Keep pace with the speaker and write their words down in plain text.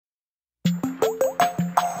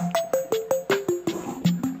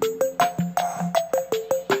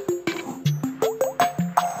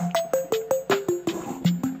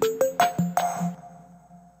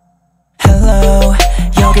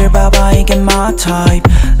type.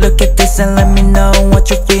 Look at this and let me know what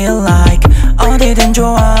you feel like. 어디든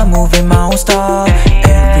좋아, moving my own style.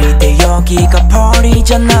 Everyday 여기가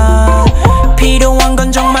party잖아. 필요한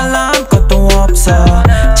건 정말 아무것도 없어.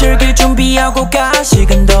 즐길 준비하고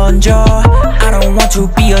가식은 던져. I don't want to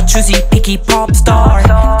be a choosy picky pop star.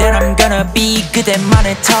 Then I'm gonna be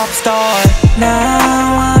그대만의 top star.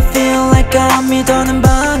 Now I feel like I'm 믿어는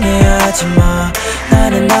방해하지마.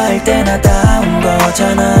 나는 나일 때 나다운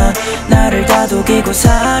거잖아. 나를 다독이고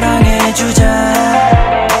사랑해주자.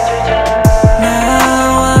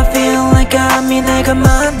 Now I feel like I'm 이 내가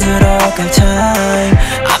만들어갈 time.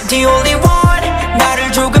 I'm the only one.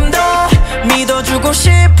 나를 조금 더 믿어주고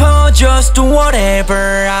싶어. Just do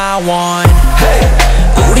whatever I want. Hey.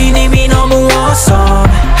 우린 이미 너무 awesome.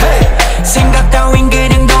 Hey. 생각 따윈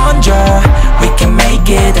그냥 던져. We can make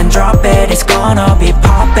it and drop it. It's gonna be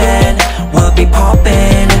poppin'. We'll be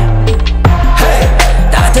poppin'. Hey.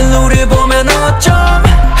 다들 우릴 보면 어쩜.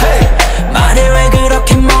 Hey. 말해 왜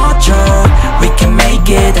그렇게 멋져. We can make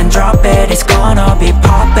it and drop it. It's gonna be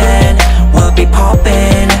poppin'. We'll be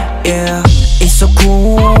poppin'. Yeah. It's so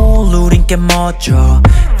cool. 우린 꽤 멋져.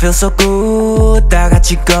 Feel so good. 다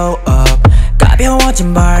같이 go up.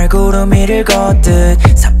 가벼워진 발구름 위를 걷듯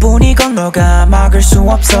사뿐히 건너가 막을 수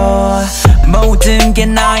없어. 모든 게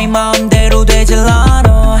나의 마음대로 되질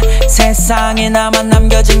않아. 세상에 나만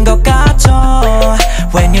남겨진 것 같아.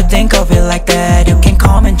 When you think of it like that, you can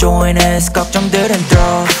come and join us. 걱정들은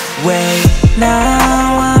throw away.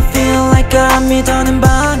 Now I feel like I'm 믿어는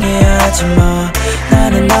방해하지마.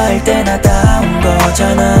 나는 나일 때 나다운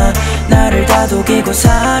거잖아. 나를 다독이고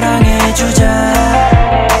사랑해주자.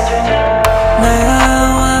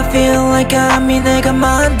 Now I feel like I'm 이 내가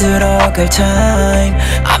만들어갈 time.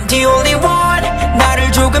 I'm the only one.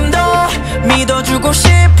 나를 조금 더 믿어주고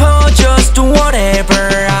싶어. Just do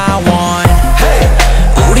whatever I want. Hey.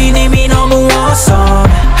 우린 이미 너무 awesome.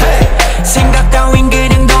 Hey. 생각 따윈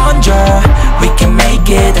그냥 던져. We can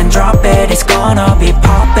make it and drop it. It's gonna be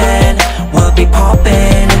poppin'. We'll be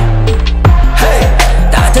poppin'. Hey.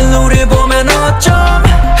 다들 우릴 보면 어쩜.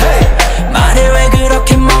 Hey. 말해 왜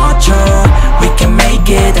그렇게 멋져. We can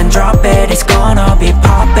make it and drop it. It's gonna be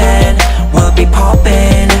poppin'. We'll be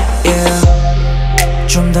poppin'. Yeah.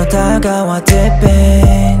 좀 더 다가와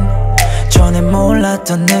dipping. 전에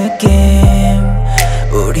몰랐던 느낌.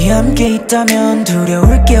 우리 함께 있다면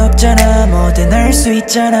두려울 게 없잖아. 뭐든 할 수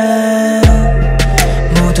있잖아.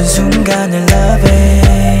 모든 순간을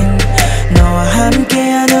loving. 너와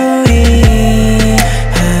함께한 우리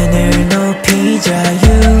하늘 높이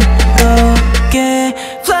자유롭게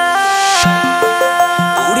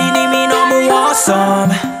우린 이미 너무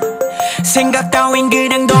awesome. 생각 따윈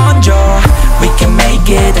그냥 던져. We can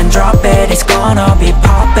make it and drop it. It's gonna be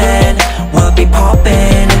poppin'. We'll be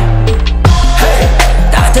poppin'. Hey.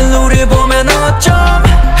 다들 우릴 보면 어쩜.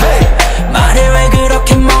 Hey. 말해 왜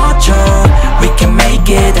그렇게 멋져. We can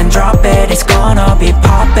make it and drop it. It's gonna be poppin'.